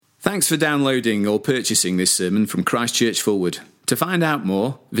Thanks for downloading or purchasing this sermon from Christ Church Fulwood. To find out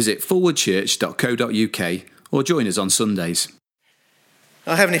more, visit fulwoodchurch.co.uk or join us on Sundays.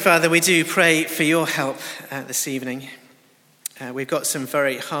 Our Heavenly Father, we do pray for your help this evening. We've got some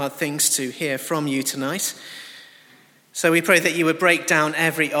very hard things to hear from you tonight. So we pray that you would break down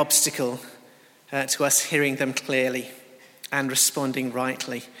every obstacle to us hearing them clearly and responding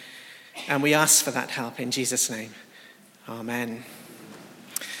rightly. And we ask for that help in Jesus' name. Amen.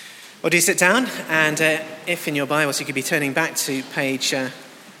 Well, do sit down, and if in your Bibles you could be turning back to page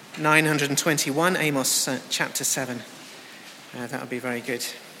 921, Amos chapter 7. That would be very good.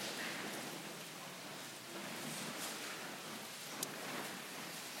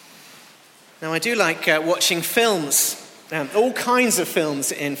 Now, I do like watching films, all kinds of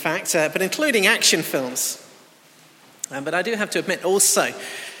films, in fact, but including action films. But I do have to admit also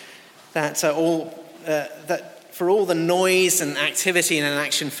that for all the noise and activity in an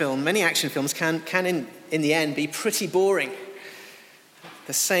action film, many action films can in the end be pretty boring.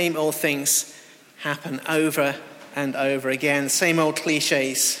 The same old things happen over and over again, same old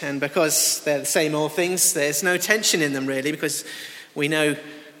cliches, and because they're the same old things, there's no tension in them really, because we know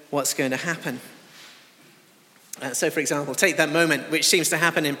what's going to happen. So for example, take that moment which seems to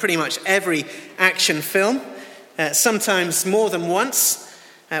happen in pretty much every action film, sometimes more than once,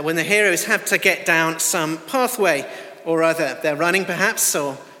 when the heroes have to get down some pathway or other. They're running perhaps,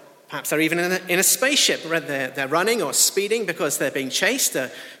 or perhaps they're even in a spaceship. They're running or speeding because they're being chased.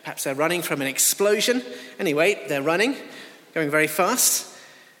 Perhaps they're running from an explosion. Anyway, they're running, going very fast.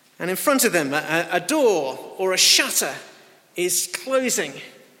 And in front of them, a door or a shutter is closing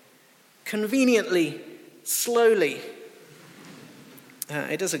conveniently, slowly.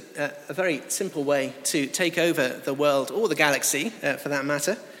 It is a very simple way to take over the world, or the galaxy, for that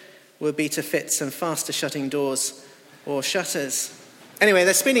matter, would be to fit some faster shutting doors or shutters. Anyway,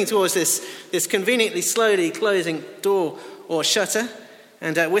 they're speeding towards this conveniently slowly closing door or shutter,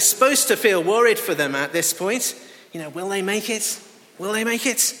 and we're supposed to feel worried for them at this point. You know, will they make it? Will they make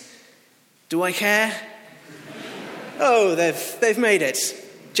it? Do I care? Oh, they've made it.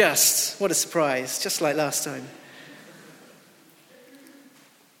 What a surprise, just like last time.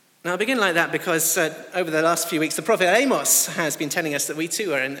 Now, I begin like that because over the last few weeks, the prophet Amos has been telling us that we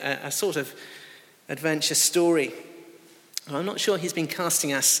too are in a sort of adventure story. Well, I'm not sure he's been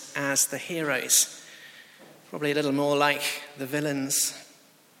casting us as the heroes, probably a little more like the villains.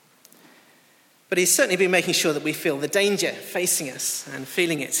 But he's certainly been making sure that we feel the danger facing us and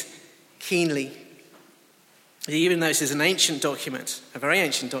feeling it keenly. Even though this is an ancient document, a very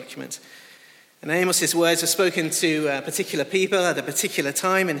ancient document, and Amos's words were spoken to particular people at a particular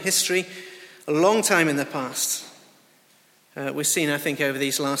time in history, a long time in the past. We've seen, I think, over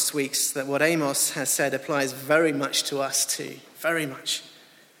these last weeks that what Amos has said applies very much to us too, very much.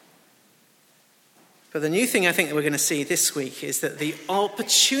 But the new thing I think that we're going to see this week is that the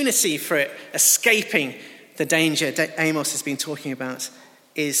opportunity for escaping the danger that Amos has been talking about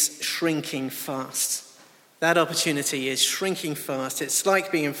is shrinking fast. That opportunity is shrinking fast. It's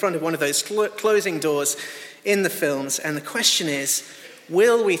like being in front of one of those closing doors in the films. And the question is,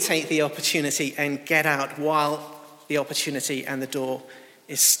 will we take the opportunity and get out while the opportunity and the door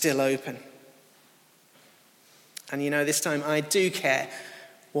is still open? And you know, this time I do care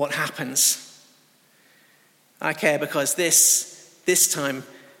what happens. I care because this time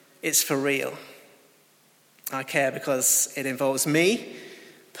it's for real. I care because it involves me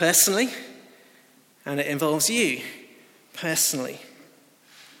personally, and it involves you personally.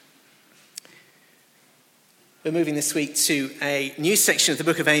 We're moving this week to a new section of the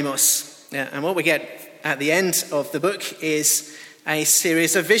book of Amos. And what we get at the end of the book is a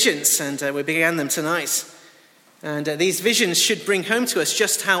series of visions. And we began them tonight. And these visions should bring home to us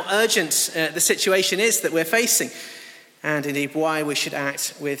just how urgent the situation is that we're facing. And indeed why we should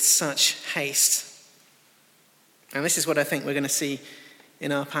act with such haste. And this is what I think we're going to see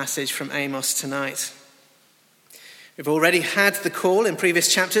in our passage from Amos tonight. We've already had the call in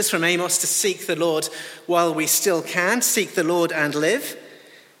previous chapters from Amos to seek the Lord while we still can, seek the Lord and live.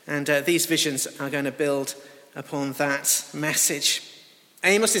 And these visions are going to build upon that message.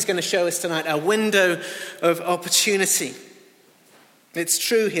 Amos is going to show us tonight a window of opportunity. It's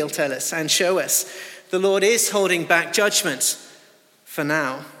true, he'll tell us and show us. The Lord is holding back judgment for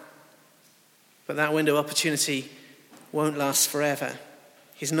now. But that window of opportunity won't last forever.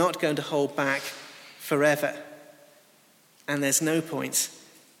 He's not going to hold back forever. And there's no point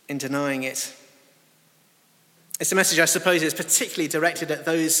in denying it. It's a message, I suppose, is particularly directed at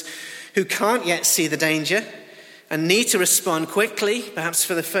those who can't yet see the danger and need to respond quickly, perhaps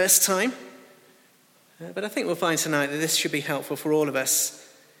for the first time. But I think we'll find tonight that this should be helpful for all of us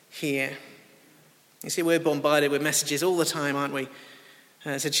here. You see, we're bombarded with messages all the time, aren't we?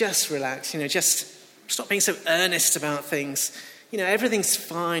 So just relax, just stop being so earnest about things. Everything's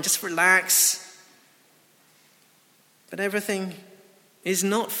fine, just relax. But everything is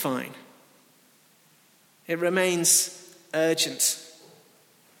not fine. It remains urgent.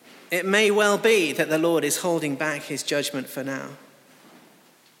 It may well be that the Lord is holding back his judgment for now,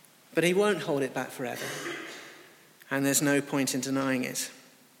 but he won't hold it back forever. And there's no point in denying it.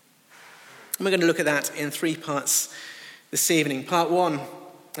 And we're going to look at that in 3 parts this evening. Part 1,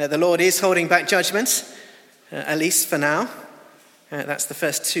 the Lord is holding back judgment, at least for now. That's the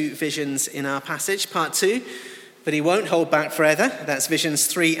first 2 visions in our passage. Part 2, but he won't hold back forever. That's visions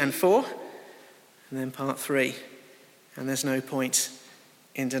 3 and 4. And then part 3, and there's no point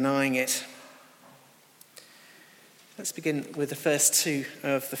in denying it. Let's begin with the first 2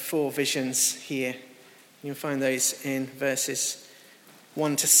 of the 4 visions here. You'll find those in verses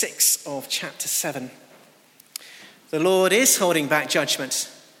 1 to 6 of chapter 7. The Lord is holding back judgment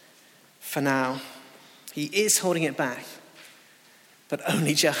for now. He is holding it back, but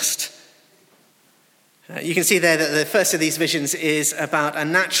only just. You can see there that the first of these visions is about a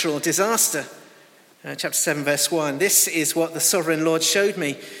natural disaster. Chapter 7, verse 1. This is what the sovereign Lord showed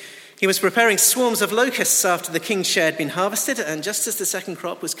me. He was preparing swarms of locusts after the king's share had been harvested, and just as the second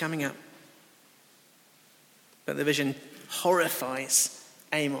crop was coming up. But the vision horrifies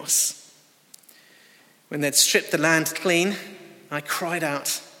Amos. When they'd stripped the land clean, I cried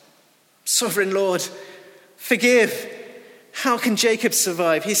out, "Sovereign Lord, forgive. How can Jacob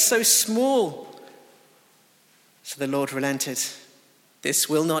survive? He's so small." So the Lord relented. "This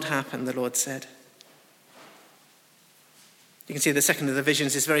will not happen," the Lord said. You can see the second of the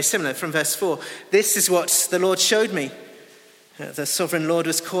visions is very similar from verse 4. This is what the Lord showed me. The sovereign Lord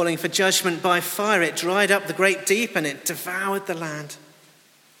was calling for judgment by fire. It dried up the great deep and it devoured the land.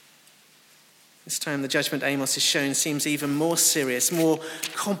 This time the judgment Amos is shown seems even more serious, more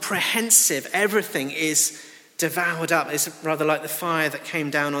comprehensive. Everything is devoured up. It's rather like the fire that came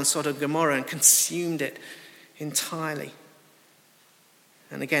down on Sodom and Gomorrah and consumed it entirely.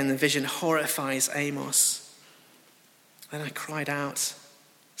 And again, the vision horrifies Amos. Then I cried out,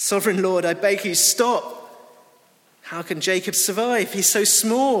 "Sovereign Lord, I beg you, stop. How can Jacob survive? He's so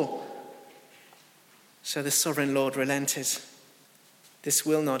small." So the sovereign Lord relented. "This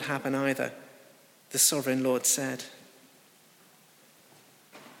will not happen either," the sovereign Lord said.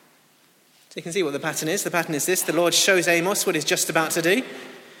 So you can see what the pattern is. The pattern is this. The Lord shows Amos what he's just about to do.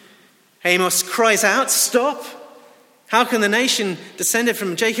 Amos cries out, "Stop. How can the nation descended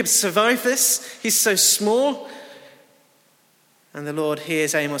from Jacob survive this? He's so small." And the Lord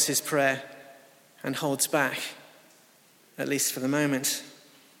hears Amos's prayer and holds back, at least for the moment.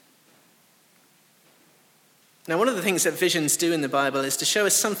 Now, one of the things that visions do in the Bible is to show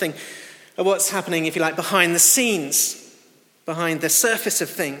us something of what's happening, if you like, behind the scenes, behind the surface of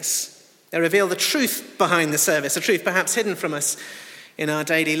things. They reveal the truth behind the surface, a truth perhaps hidden from us in our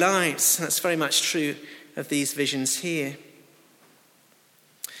daily lives. That's very much true of these visions here.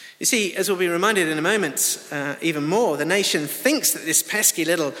 You see, as we'll be reminded in a moment, even more, the nation thinks that this pesky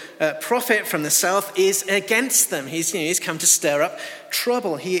little prophet from the south is against them. He's come to stir up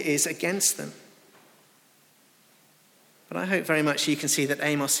trouble. He is against them. But I hope very much you can see that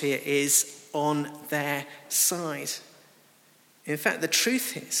Amos here is on their side. In fact, the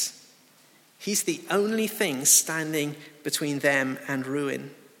truth is, he's the only thing standing between them and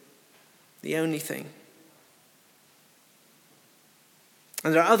ruin. The only thing.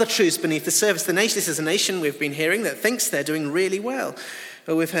 And there are other truths beneath the surface. This is a nation we've been hearing that thinks they're doing really well.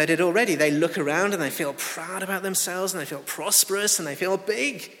 But we've heard it already. They look around and they feel proud about themselves and they feel prosperous and they feel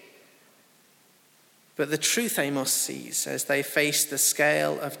big. But the truth Amos sees as they face the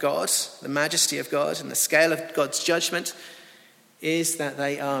scale of God, the majesty of God, and the scale of God's judgment is that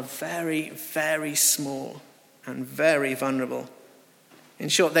they are very, very small and very vulnerable. In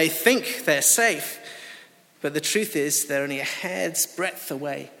short, they think they're safe. But the truth is, they're only a hair's breadth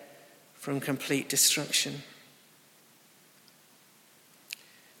away from complete destruction.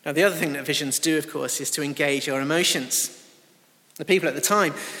 Now, the other thing that visions do, of course, is to engage our emotions. The people at the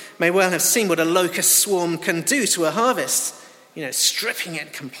time may well have seen what a locust swarm can do to a harvest, stripping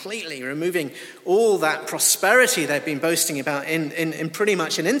it completely, removing all that prosperity they've been boasting about in pretty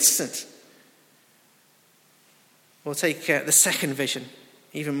much an instant. We'll take the second vision,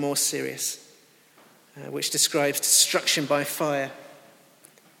 even more serious. Which describes destruction by fire.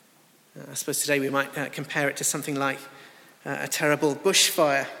 I suppose today we might compare it to something like a terrible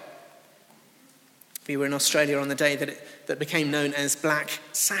bushfire. We were in Australia on the day that became known as Black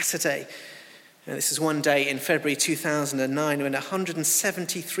Saturday. This is one day in February 2009 when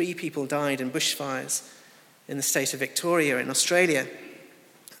 173 people died in bushfires in the state of Victoria in Australia.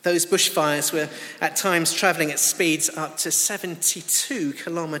 Those bushfires were at times travelling at speeds up to 72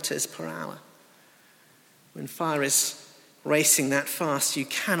 kilometres per hour. When fire is racing that fast, you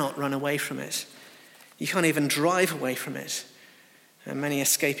cannot run away from it. You can't even drive away from it. And many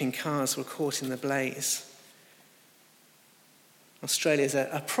escaping cars were caught in the blaze. Australia is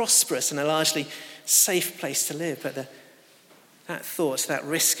a prosperous and a largely safe place to live, but that thought, that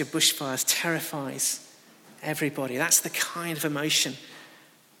risk of bushfires terrifies everybody. That's the kind of emotion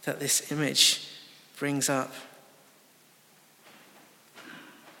that this image brings up.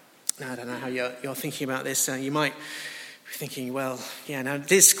 Now, I don't know how you're thinking about this. You might be thinking, well, yeah, now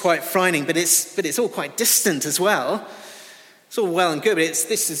it is quite frightening, but it's all quite distant as well. It's all well and good, but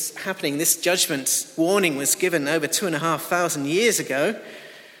this is happening. This judgment warning was given over 2,500 years ago.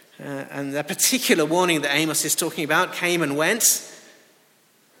 And the particular warning that Amos is talking about came and went.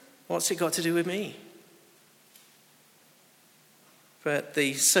 What's it got to do with me? But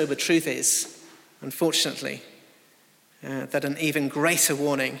the sober truth is, unfortunately, that an even greater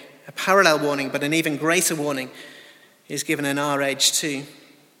warning, a parallel warning, but an even greater warning is given in our age too.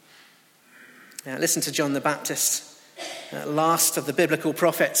 Listen to John the Baptist, last of the biblical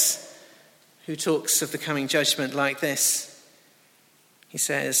prophets, who talks of the coming judgment like this. He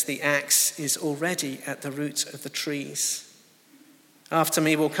says, "The axe is already at the root of the trees. After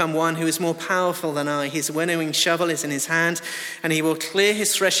me will come one who is more powerful than I. His winnowing shovel is in his hand, and he will clear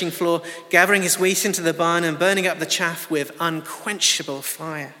his threshing floor, gathering his wheat into the barn and burning up the chaff with unquenchable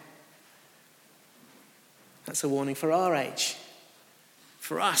fire." That's a warning for our age,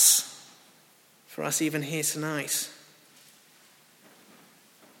 for us even here tonight.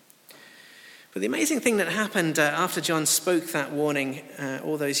 But the amazing thing that happened after John spoke that warning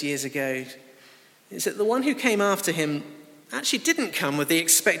all those years ago is that the one who came after him actually didn't come with the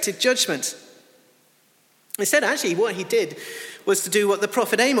expected judgment. Instead, actually, what he did was to do what the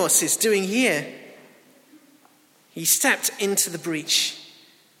prophet Amos is doing here. He stepped into the breach,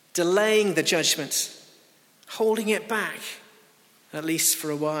 delaying the judgment, holding it back, at least for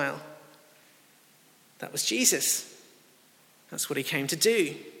a while. That was Jesus. That's what he came to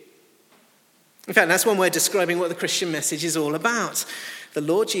do. In fact, that's one way of describing what the Christian message is all about. The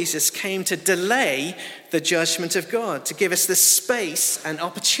Lord Jesus came to delay the judgment of God, to give us the space and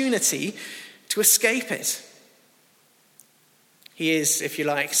opportunity to escape it. He is, if you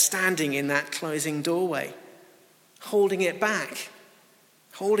like, standing in that closing doorway, holding it back.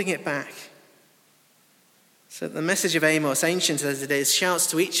 So the message of Amos, ancient as it is, shouts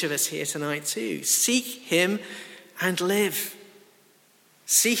to each of us here tonight too. Seek him and live.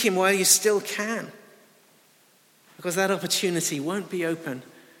 Seek him while you still can, because that opportunity won't be open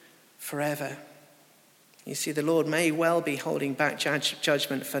forever. You see, the Lord may well be holding back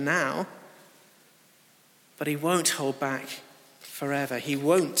judgment for now, but he won't hold back forever. He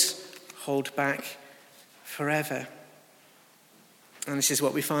won't hold back forever. And this is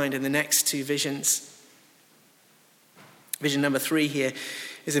what we find in the next two visions. Vision number 3 here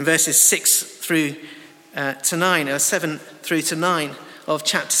is in verses 6 through to 9, or 7 through to 9 of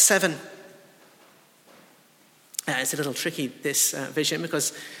chapter 7. It's a little tricky, this vision,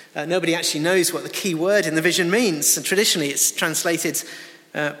 because nobody actually knows what the key word in the vision means. And traditionally it's translated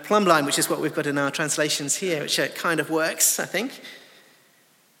plumb line, which is what we've got in our translations here, which kind of works, I think.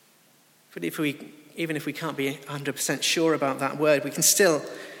 But even if we can't be 100% sure about that word, we can still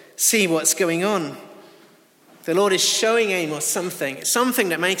see what's going on. The Lord is showing Amos something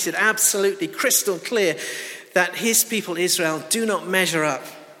that makes it absolutely crystal clear that his people Israel do not measure up.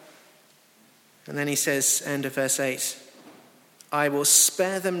 And then he says, end of verse 8, "I will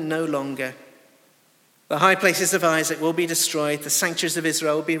spare them no longer. The high places of Isaac will be destroyed. The sanctuaries of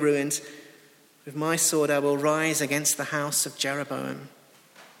Israel will be ruined. With my sword I will rise against the house of Jeroboam."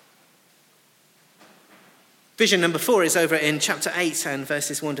 Vision number 4 is over in chapter 8 and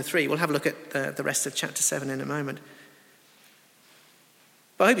verses 1 to 3. We'll have a look at the rest of chapter 7 in a moment.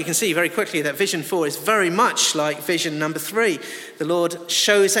 But I hope you can see very quickly that vision 4 is very much like vision number 3. The Lord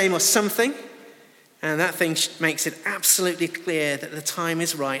shows Amos something, and that thing makes it absolutely clear that the time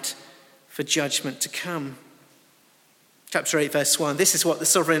is right for judgment to come. Chapter 8, verse 1, "This is what the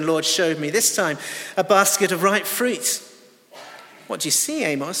sovereign Lord showed me this time, a basket of ripe fruit." "What do you see,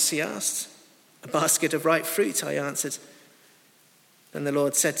 Amos?" he asked. "A basket of ripe fruit," I answered. Then the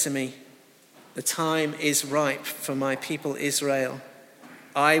Lord said to me, "The time is ripe for my people Israel.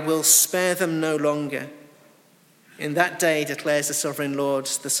 I will spare them no longer. In that day, declares the sovereign Lord,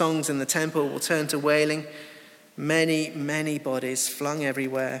 the songs in the temple will turn to wailing, many, many bodies flung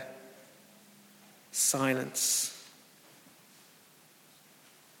everywhere. silence.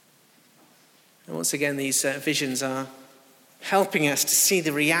 And once again, these visions are helping us to see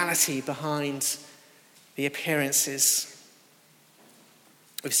the reality behind the appearances.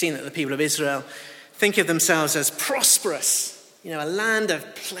 We've seen that the people of Israel think of themselves as prosperous, a land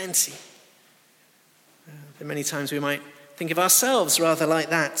of plenty. And many times we might think of ourselves rather like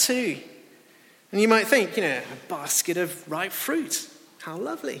that too. And you might think, a basket of ripe fruit. How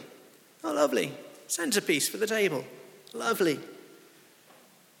lovely. Oh, lovely. Centerpiece for the table. Lovely.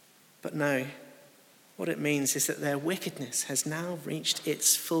 But no, what it means is that their wickedness has now reached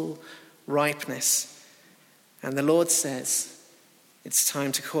its full ripeness. And the Lord says, it's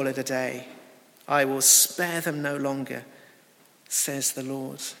time to call it a day. I will spare them no longer, says the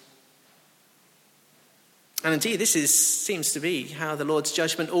Lord. And indeed, this seems to be how the Lord's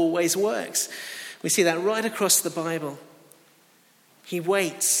judgment always works. We see that right across the Bible. He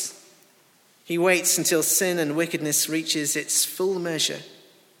waits. He waits until sin and wickedness reaches its full measure,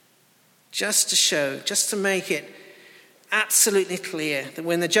 just to make it absolutely clear that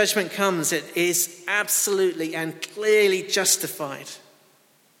when the judgment comes, it is absolutely and clearly justified.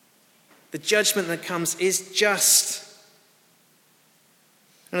 The judgment that comes is just.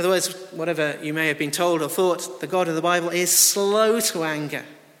 In other words, whatever you may have been told or thought, the God of the Bible is slow to anger.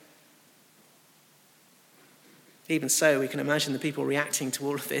 Even so, we can imagine the people reacting to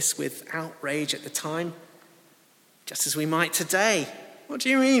all of this with outrage at the time, just as we might today. What do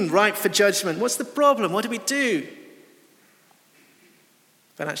you mean, ripe for judgment? What's the problem? What do we do?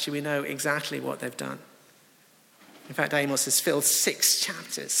 But actually, we know exactly what they've done. In fact, Amos has filled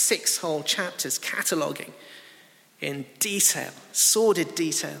 6 whole chapters, cataloguing in detail, sordid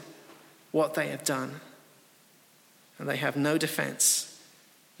detail, what they have done. And they have no defense,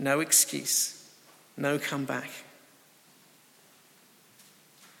 no excuse, no comeback.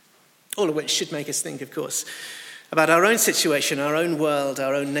 All of which should make us think, of course, about our own situation, our own world,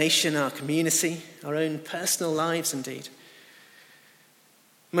 our own nation, our community, our own personal lives indeed.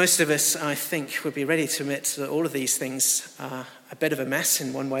 Most of us, I think, would be ready to admit that all of these things are a bit of a mess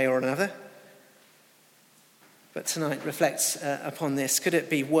in one way or another. But tonight, reflect upon this. Could it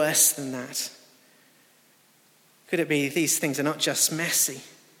be worse than that? Could it be these things are not just messy,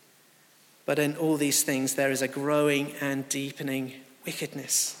 but in all these things there is a growing and deepening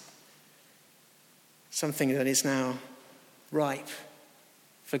wickedness? Something that is now ripe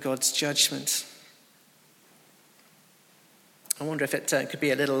for God's judgment. I wonder if it could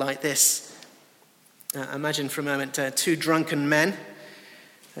be a little like this. Imagine for a moment 2 drunken men.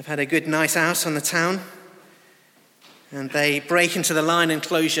 They've had a good night out on the town. And they break into the lion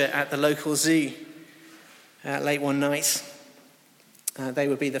enclosure at the local zoo late one night. They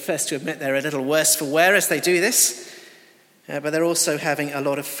would be the first to admit they're a little worse for wear as they do this. But they're also having a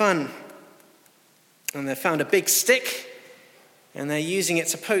lot of fun. And they've found a big stick. And they're using it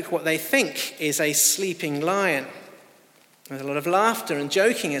to poke what they think is a sleeping lion. There's a lot of laughter and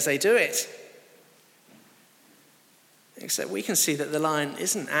joking as they do it. Except we can see that the lion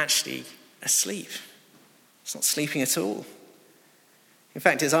isn't actually asleep. It's not sleeping at all. In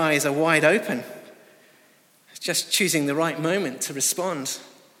fact, his eyes are wide open. It's just choosing the right moment to respond.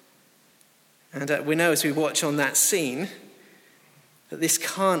 And we know as we watch on that scene that this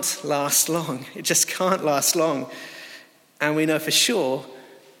can't last long. It just can't last long. And we know for sure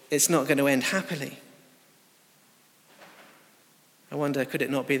it's not going to end happily. I wonder, could it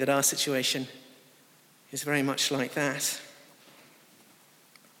not be that our situation is very much like that?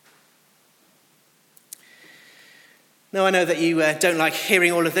 Now, I know that you don't like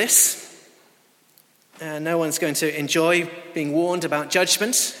hearing all of this. No one's going to enjoy being warned about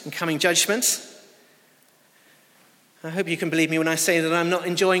judgment and coming judgment. I hope you can believe me when I say that I'm not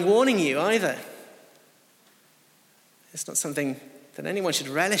enjoying warning you either. It's not something that anyone should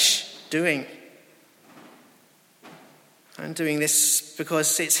relish doing. I'm doing this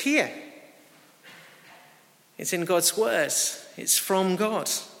because it's here. It's in God's words. It's from God.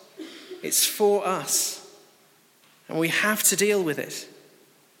 It's for us. And we have to deal with it.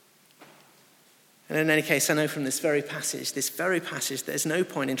 And in any case, I know from this very passage, there's no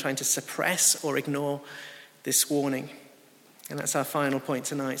point in trying to suppress or ignore this warning. And that's our final point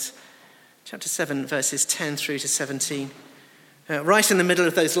tonight. Chapter 7, verses 10 through to 17. Right in the middle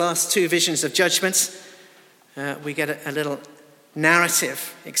of those last 2 visions of judgment, we get a little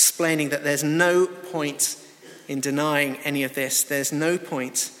narrative explaining that there's no point in denying any of this. There's no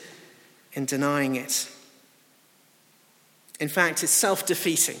point in denying it. In fact, it's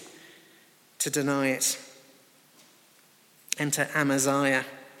self-defeating to deny it. Enter Amaziah,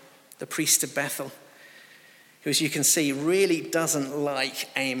 the priest of Bethel. who, as you can see, really doesn't like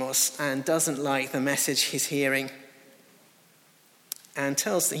Amos and doesn't like the message he's hearing. And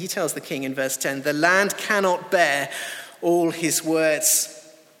he tells the king in verse 10, the land cannot bear all his words.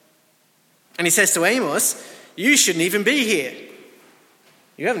 And he says to Amos, you shouldn't even be here.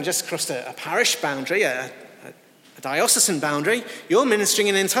 You haven't just crossed a parish boundary, a diocesan boundary. You're ministering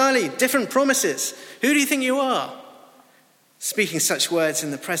in entirely different promises. Who do you think you are? Speaking such words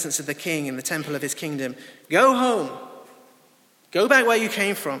in the presence of the king in the temple of his kingdom. Go home. Go back where you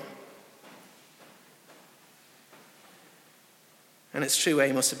came from. And it's true,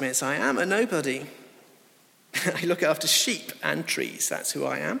 Amos admits, I am a nobody. I look after sheep and trees. That's who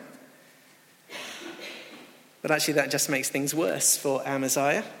I am. But actually that just makes things worse for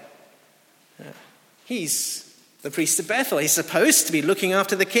Amaziah. He's the priest of Bethel. He's supposed to be looking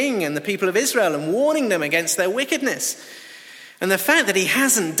after the king and the people of Israel and warning them against their wickedness. And the fact that he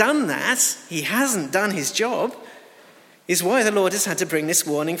hasn't done that, he hasn't done his job, is why the Lord has had to bring this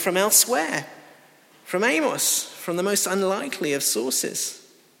warning from elsewhere, from Amos, from the most unlikely of sources.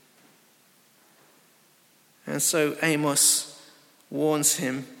 And so Amos warns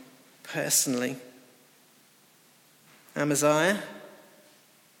him personally. Amaziah,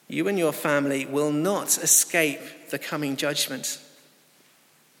 you and your family will not escape the coming judgment.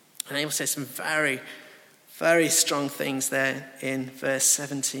 And Amos says some very, very strong things there in verse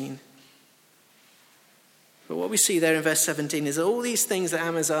 17. But what we see there in verse 17 is all these things that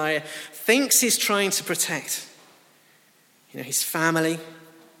Amaziah thinks he's trying to protect. His family,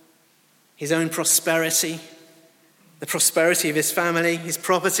 his own prosperity, the prosperity of his family, his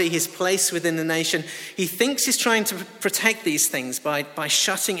property, his place within the nation. He thinks he's trying to protect these things by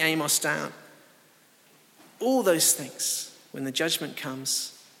shutting Amos down. All those things, when the judgment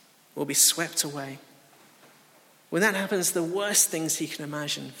comes, will be swept away. When that happens, the worst things he can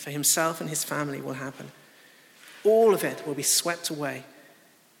imagine for himself and his family will happen. All of it will be swept away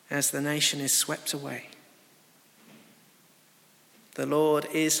as the nation is swept away. The Lord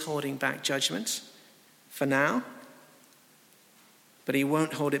is holding back judgment for now, but he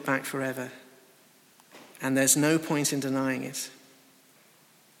won't hold it back forever. And there's no point in denying it.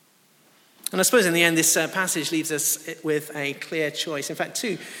 And I suppose in the end, this passage leaves us with a clear choice. In fact,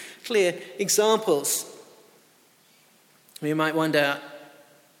 two clear examples. We might wonder,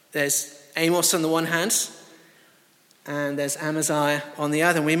 there's Amos on the one hand, and there's Amaziah on the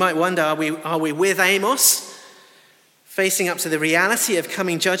other. And we might wonder, are we with Amos, facing up to the reality of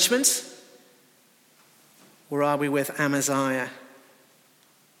coming judgment? Or are we with Amaziah,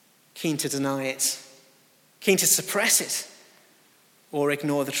 keen to deny it, keen to suppress it, or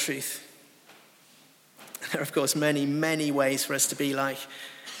ignore the truth? There are, of course, many, many ways for us to be like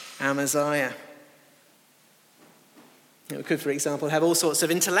Amaziah. We could, for example, have all sorts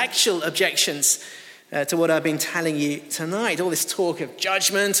of intellectual objections to what I've been telling you tonight. All this talk of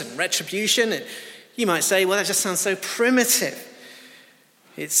judgment and retribution. And you might say, well, that just sounds so primitive.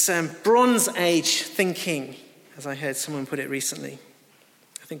 It's Bronze Age thinking, as I heard someone put it recently.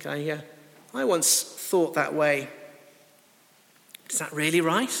 I think I once thought that way. Is that really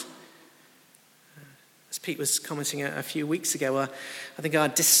right? As Pete was commenting a few weeks ago, I think our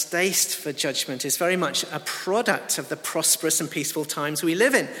distaste for judgment is very much a product of the prosperous and peaceful times we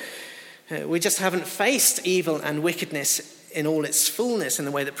live in. We just haven't faced evil and wickedness in all its fullness in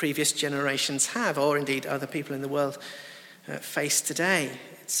the way that previous generations have, or indeed other people in the world face today.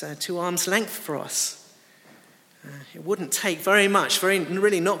 It's to arm's length for us. It wouldn't take very much,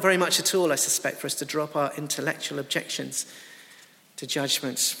 really not very much at all, I suspect, for us to drop our intellectual objections to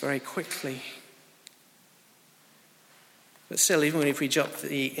judgment very quickly. But still, even if we drop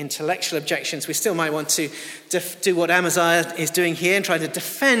the intellectual objections, we still might want to do what Amaziah is doing here and try to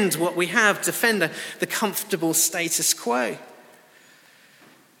defend what we have, defend the comfortable status quo.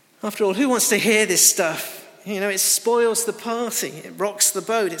 After all, who wants to hear this stuff? It spoils the party. It rocks the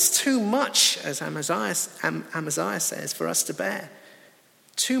boat. It's too much, as Amaziah says, for us to bear.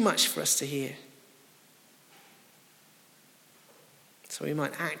 Too much for us to hear. So we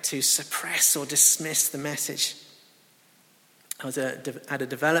might act to suppress or dismiss the message. I was at a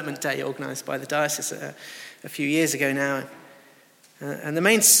development day organised by the diocese a few years ago now. And the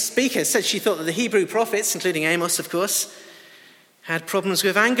main speaker said she thought that the Hebrew prophets, including Amos, of course, had problems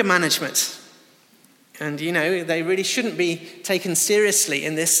with anger management. And, they really shouldn't be taken seriously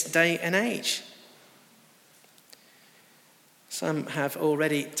in this day and age. Some have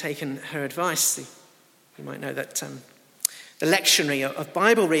already taken her advice. You might know that the lectionary of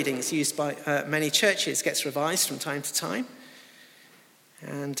Bible readings used by many churches gets revised from time to time.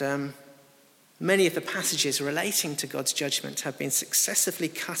 And many of the passages relating to God's judgment have been successively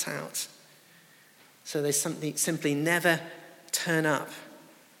cut out So they simply never turn up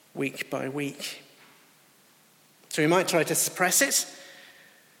week by week. So we might try to suppress it,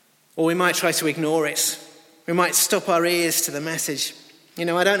 or we might try to ignore it. We might stop our ears to the message. I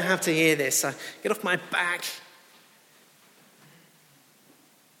don't have to hear this. Get off my back.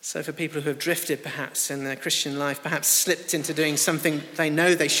 So for people who have drifted perhaps in their Christian life, perhaps slipped into doing something they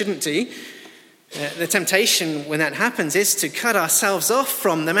know they shouldn't do, the temptation when that happens is to cut ourselves off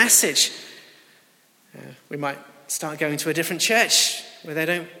from the message. We might start going to a different church where they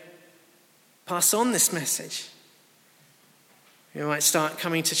don't pass on this message. We might start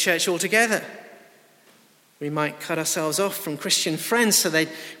coming to church altogether. We might cut ourselves off from Christian friends so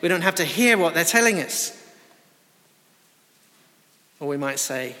we don't have to hear what they're telling us. Or we might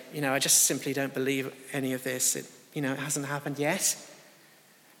say, I just simply don't believe any of this. It hasn't happened yet.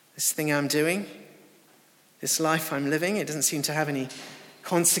 This thing I'm doing, this life I'm living, it doesn't seem to have any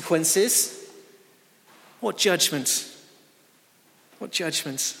consequences. What judgment? What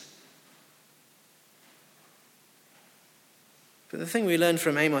judgment? But the thing we learn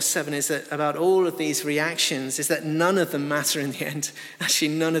from Amos 7 is that about all of these reactions is that none of them matter in the end. Actually,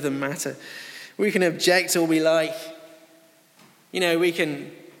 none of them matter. We can object all we like. We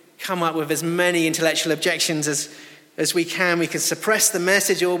can come up with as many intellectual objections as we can. We can suppress the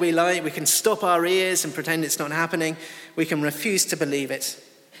message all we like. We can stop our ears and pretend it's not happening. We can refuse to believe it.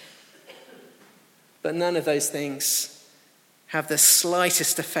 But none of those things have the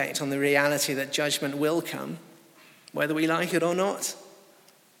slightest effect on the reality that judgment will come, whether we like it or not.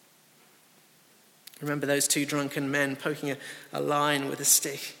 Remember those two drunken men poking a lion with a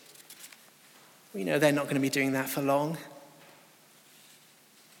stick? We know they're not going to be doing that for long.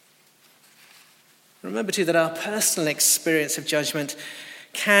 Remember too that our personal experience of judgment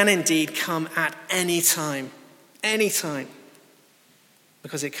can indeed come at any time,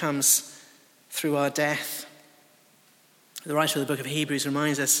 because it comes through our death. The writer of the book of Hebrews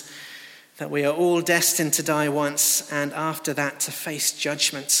reminds us that we are all destined to die once, and after that to face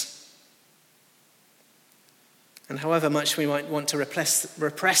judgment. And however much we might want to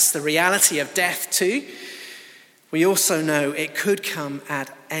repress the reality of death too, we also know it could come at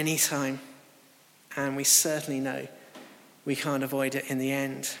any time. And we certainly know we can't avoid it in the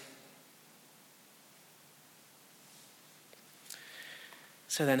end.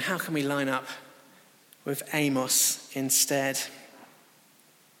 So then, how can we line up with Amos instead?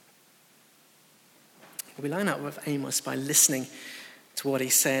 We line up with Amos by listening to what he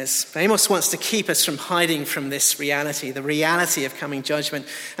says. Amos wants to keep us from hiding from this reality, the reality of coming judgment,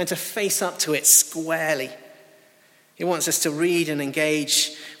 and to face up to it squarely. He wants us to read and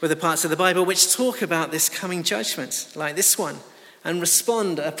engage with the parts of the Bible which talk about this coming judgment, like this one, and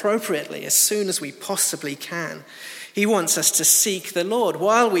respond appropriately as soon as we possibly can. He wants us to seek the Lord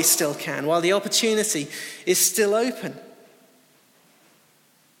while we still can, while the opportunity is still open.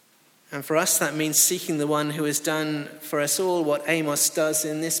 And for us, that means seeking the one who has done for us all what Amos does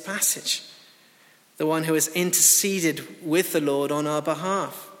in this passage, the one who has interceded with the Lord on our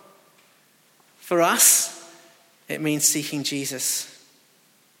behalf. For us, it means seeking Jesus.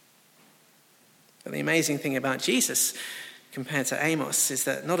 But the amazing thing about Jesus, compared to Amos, is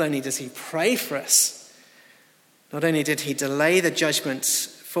that not only does he pray for us, not only did he delay the judgment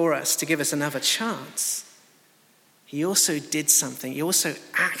for us to give us another chance, he also did something. He also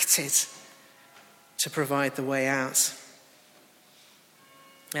acted to provide the way out.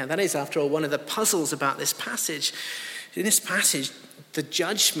 Now, that is, after all, one of the puzzles about this passage. In this passage, the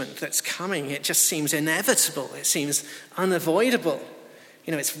judgment that's coming, it just seems inevitable. It seems unavoidable.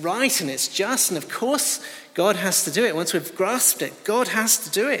 It's right and it's just, and of course God has to do it. Once we've grasped it, God has to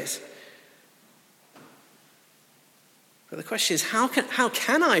do it. But the question is, how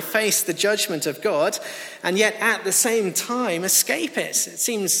can I face the judgment of God and yet at the same time escape it? It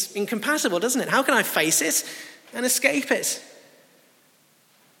seems incompatible, doesn't it? How can I face it and escape it?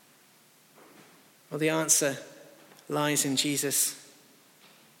 Well, the answer lies in Jesus.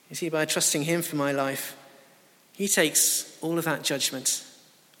 You see, by trusting him for my life, he takes all of that judgment,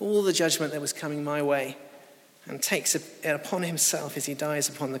 all the judgment that was coming my way, and takes it upon himself as he dies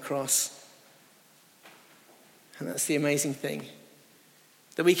upon the cross. And that's the amazing thing,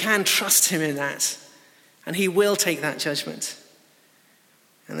 that we can trust him in that, and he will take that judgment.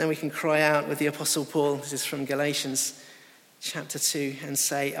 And then we can cry out with the Apostle Paul, this is from Galatians chapter 2, and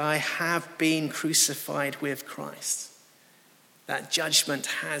say, I have been crucified with Christ. That judgment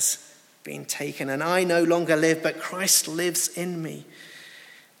has been taken, and I no longer live, but Christ lives in me.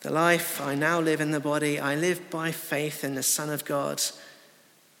 The life I now live in the body, I live by faith in the Son of God,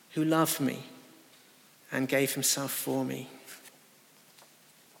 who loved me and gave himself for me.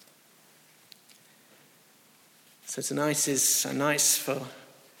 So tonight is a night for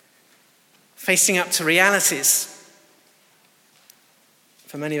facing up to realities.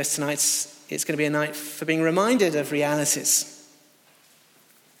 For many of us tonight, it's going to be a night for being reminded of realities.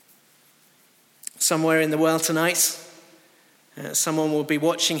 Somewhere in the world tonight, someone will be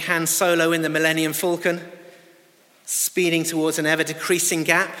watching Han Solo in the Millennium Falcon, speeding towards an ever-decreasing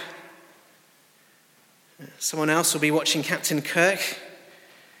gap. Someone else will be watching Captain Kirk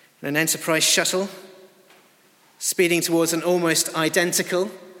in an Enterprise shuttle, speeding towards an almost identical,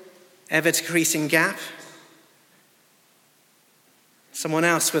 ever-decreasing gap. Someone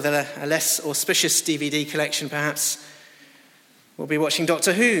else with a less auspicious DVD collection, perhaps, will be watching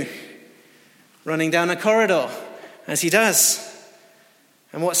Doctor Who, running down a corridor as he does.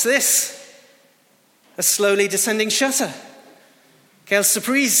 And what's this? A slowly descending shutter. Quelle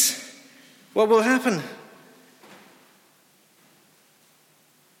surprise! What will happen?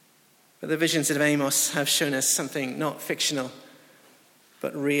 But the visions of Amos have shown us something not fictional,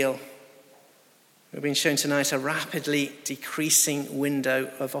 but real. We've been shown tonight a rapidly decreasing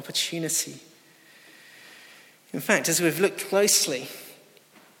window of opportunity. In fact, as we've looked closely,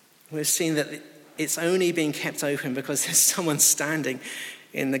 we've seen that it's only being kept open because there's someone standing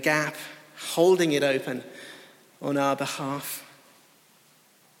in the gap, holding it open on our behalf.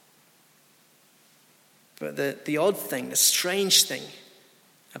 But the odd thing, the strange thing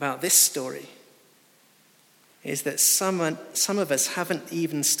about this story is that some of us haven't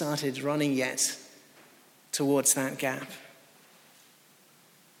even started running yet towards that gap.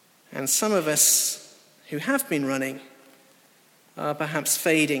 And some of us who have been running are perhaps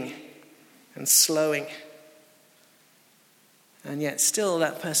fading and slowing. And yet still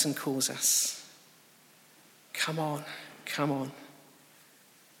that person calls us. Come on,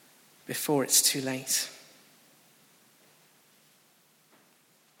 before it's too late.